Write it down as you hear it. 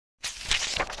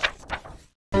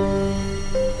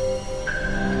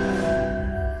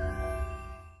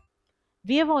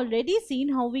we have already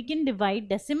seen how we can divide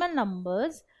decimal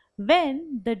numbers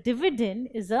when the dividend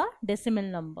is a decimal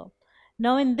number.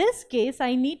 Now in this case,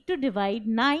 I need to divide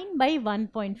 9 by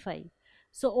 1.5.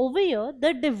 So over here,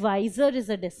 the divisor is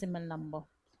a decimal number.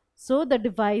 So the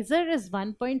divisor is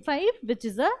 1.5, which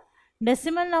is a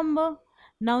decimal number.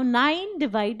 Now 9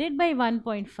 divided by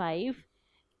 1.5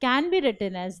 can be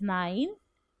written as 9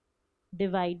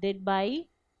 divided by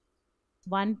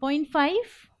 1.5.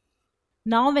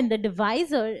 Now when the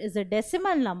divisor is a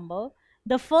decimal number,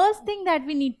 the first thing that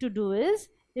we need to do is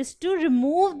to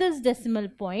remove this decimal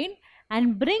point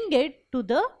and bring it to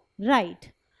the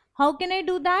right. How can I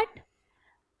do that?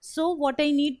 So what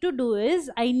I need to do is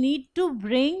I need to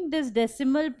bring this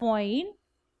decimal point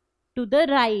to the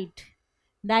right.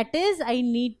 That is, I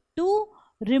need to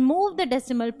remove the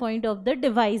decimal point of the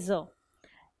divisor.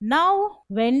 Now,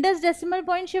 when does decimal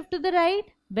point shift to the right?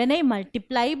 When I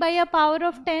multiply by a power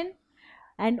of 10.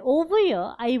 And over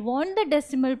here, I want the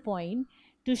decimal point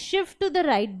to shift to the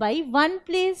right by one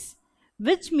place,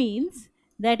 which means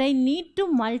that I need to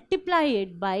multiply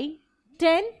it by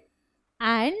 10.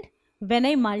 And when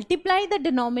I multiply the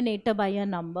denominator by a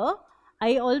number,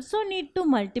 I also need to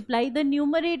multiply the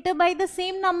numerator by the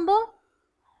same number.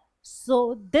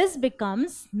 So this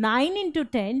becomes 9 into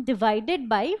 10 divided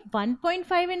by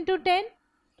 1.5 into 10.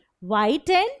 Why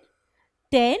 10?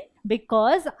 10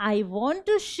 because I want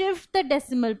to shift the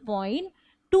decimal point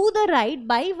to the right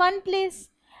by one place.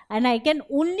 And I can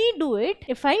only do it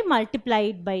if I multiply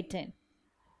it by 10.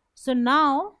 So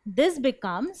now this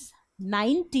becomes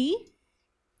 90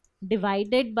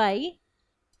 divided by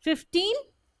 15.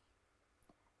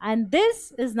 And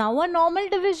this is now a normal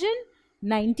division.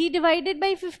 90 divided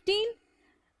by 15.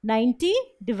 90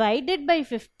 divided by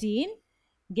 15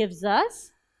 gives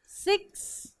us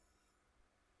 6.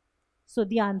 So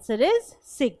the answer is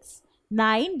 6.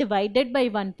 9 divided by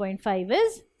 1.5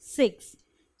 is 6.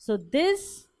 So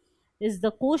this is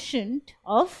the quotient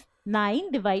of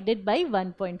 9 divided by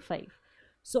 1.5.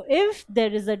 So if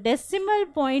there is a decimal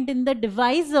point in the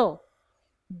divisor,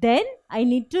 then I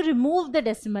need to remove the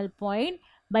decimal point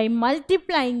by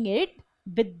multiplying it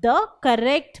with the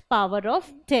correct power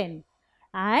of 10.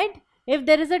 And if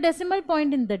there is a decimal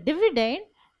point in the dividend,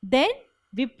 then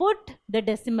we put the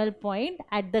decimal point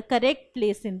at the correct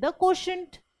place in the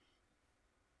quotient.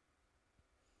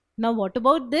 Now what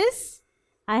about this?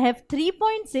 I have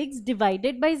 3.6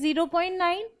 divided by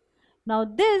 0.9. Now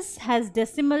this has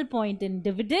decimal point in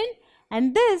dividend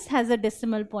and this has a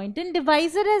decimal point in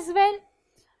divisor as well.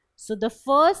 So the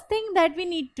first thing that we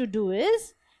need to do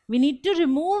is we need to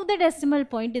remove the decimal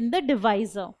point in the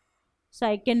divisor. So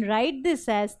I can write this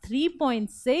as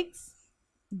 3.6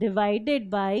 divided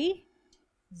by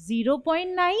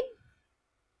 0.9.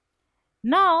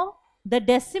 Now the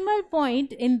decimal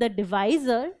point in the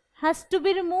divisor has to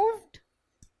be removed.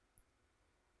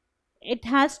 It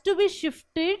has to be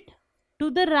shifted to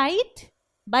the right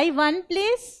by one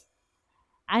place,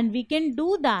 and we can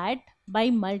do that by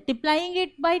multiplying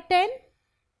it by 10.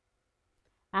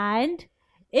 And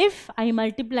if I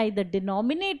multiply the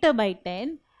denominator by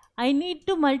 10, I need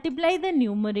to multiply the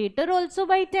numerator also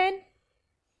by 10.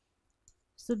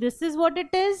 So this is what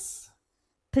it is.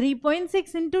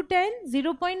 3.6 into 10,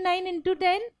 0.9 into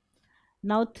 10.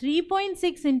 Now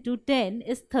 3.6 into 10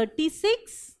 is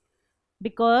 36,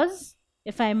 because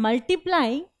if I am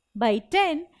multiplying by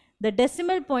 10, the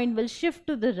decimal point will shift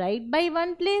to the right by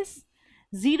one place.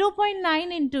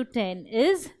 0.9 into 10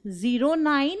 is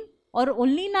 0.9 or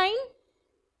only 9.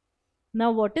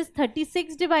 Now what is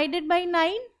 36 divided by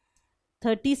 9?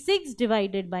 36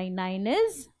 divided by 9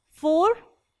 is 4.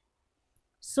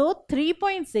 So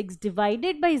 3.6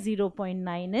 divided by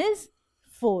 0.9 is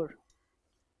 4.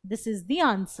 This is the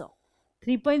answer.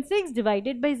 3.6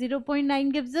 divided by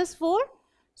 0.9 gives us 4.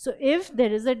 So if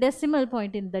there is a decimal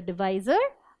point in the divisor,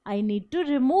 I need to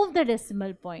remove the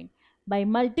decimal point by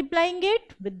multiplying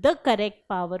it with the correct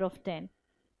power of 10.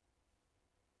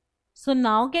 So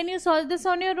now can you solve this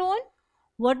on your own?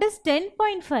 What is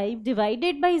 10.5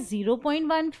 divided by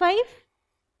 0.15?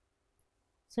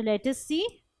 So let us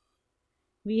see.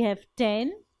 We have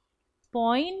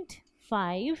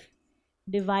 10.5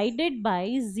 divided by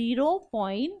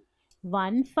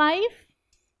 0.15.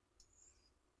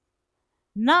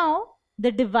 Now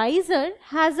the divisor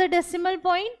has a decimal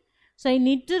point, so I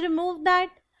need to remove that.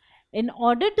 In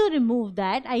order to remove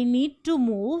that, I need to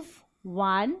move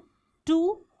 1,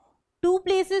 2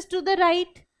 places to the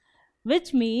right,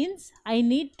 which means I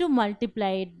need to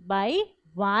multiply it by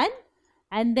 1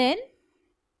 and then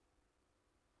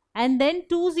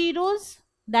 2 zeros,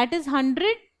 that is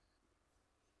 100.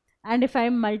 And if I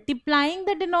am multiplying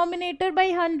the denominator by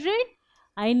 100,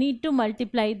 I need to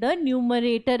multiply the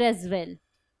numerator as well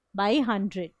by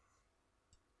 100.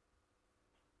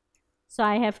 So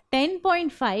I have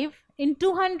 10.5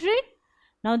 into 100.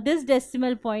 Now this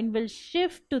decimal point will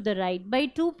shift to the right by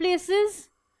 2 places.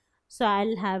 So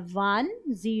I'll have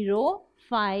 1050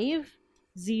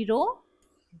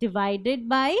 divided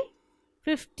by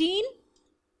 15,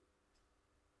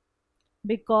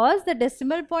 because the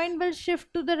decimal point will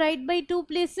shift to the right by 2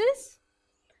 places.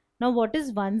 Now what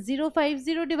is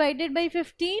 1050 divided by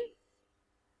 15?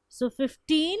 So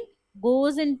 15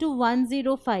 goes into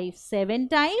 105 7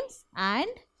 times and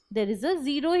there is a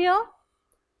 0 here.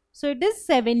 So it is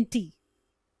 70.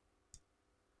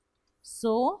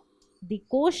 So the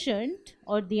quotient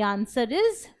or the answer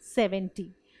is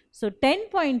 70. So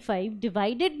 10.5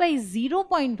 divided by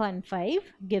 0.15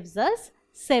 gives us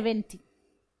 70.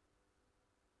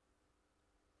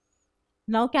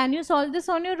 Now can you solve this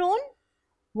on your own?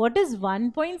 What is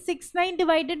 1.69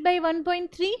 divided by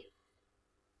 1.3?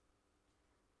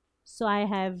 So I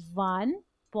have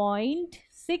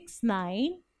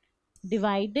 1.69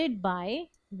 divided by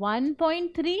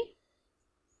 1.3.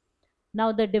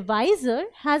 Now the divisor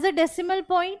has a decimal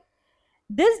point.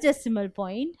 This decimal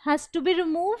point has to be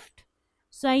removed.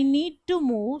 So I need to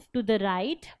move to the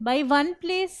right by 1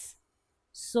 place.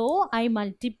 So I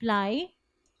multiply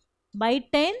by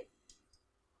 10.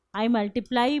 I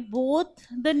multiply both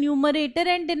the numerator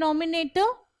and denominator.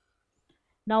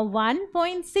 Now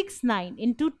 1.69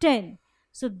 into 10.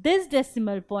 So this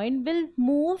decimal point will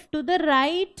move to the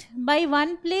right by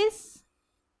 1 place.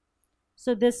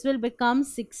 So this will become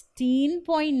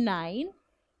 16.9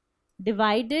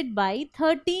 divided by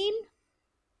 13.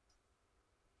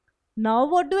 Now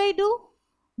what do I do?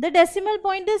 The decimal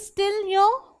point is still here,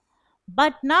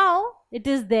 but now it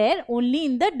is there only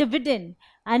in the dividend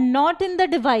and not in the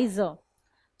divisor.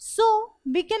 So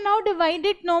we can now divide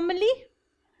it normally.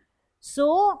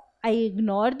 So I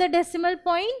ignore the decimal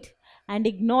point, and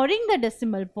ignoring the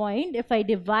decimal point, if I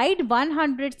divide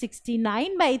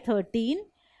 169 by 13,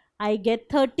 I get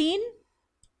 13.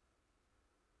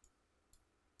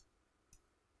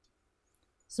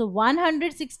 So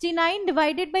 169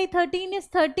 divided by 13 is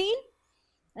 13.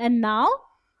 And now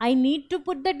I need to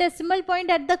put the decimal point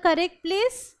at the correct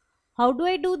place. How do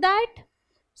I do that?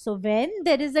 So when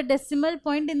there is a decimal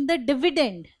point in the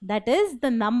dividend, that is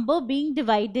the number being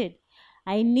divided,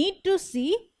 I need to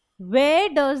see where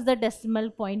does the decimal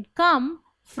point come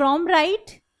from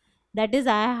right. That is,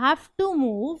 I have to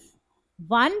move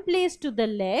 1 place to the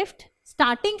left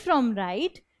starting from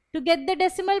right to get the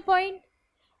decimal point.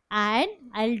 And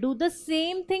I'll do the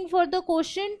same thing for the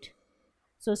quotient.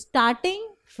 So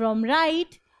starting from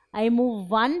right, I move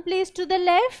 1 place to the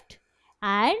left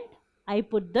and I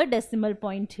put the decimal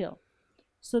point here.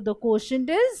 So the quotient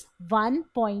is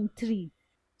 1.3.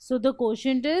 So the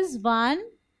quotient is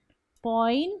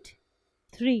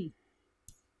 1.3.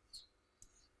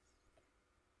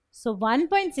 So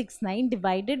 1.69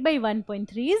 divided by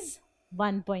 1.3 is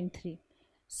 1.3.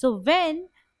 So when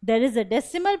there is a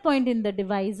decimal point in the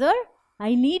divisor,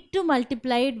 I need to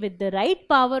multiply it with the right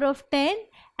power of 10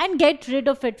 and get rid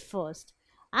of it first.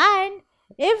 And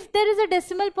if there is a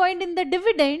decimal point in the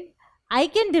dividend, I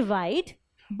can divide,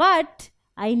 but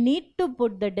I need to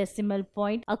put the decimal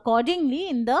point accordingly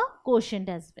in the quotient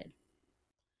as well.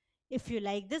 If you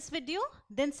like this video,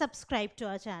 then subscribe to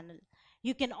our channel.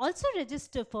 You can also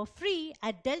register for free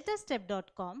at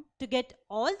DeltaStep.com to get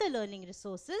all the learning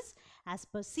resources as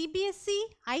per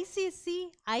CBSE, ICSE,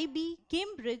 IB,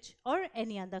 Cambridge or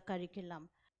any other curriculum.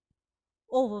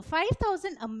 Over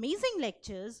 5,000 amazing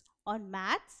lectures on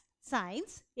maths,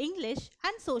 science, English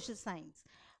and social science.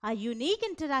 Our unique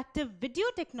interactive video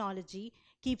technology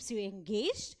keeps you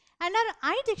engaged, and our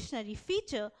iDictionary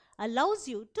feature allows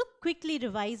you to quickly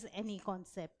revise any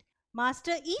concept.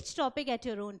 Master each topic at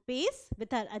your own pace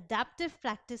with our adaptive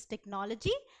practice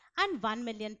technology and 1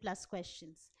 million plus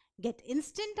questions. Get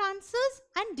instant answers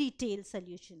and detailed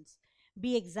solutions.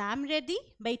 Be exam ready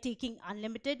by taking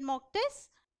unlimited mock tests,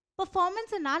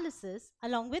 performance analysis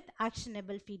along with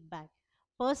actionable feedback,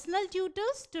 personal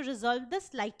tutors to resolve the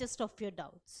slightest of your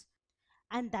doubts.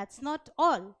 And that's not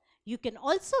all. You can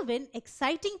also win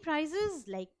exciting prizes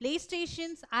like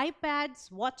PlayStations, iPads,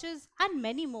 watches and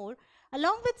many more,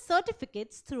 along with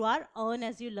certificates through our Earn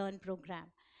As You Learn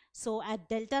program. So at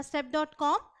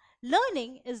DeltaStep.com,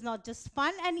 learning is not just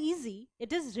fun and easy,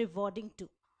 it is rewarding too.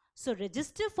 So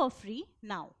register for free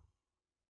now.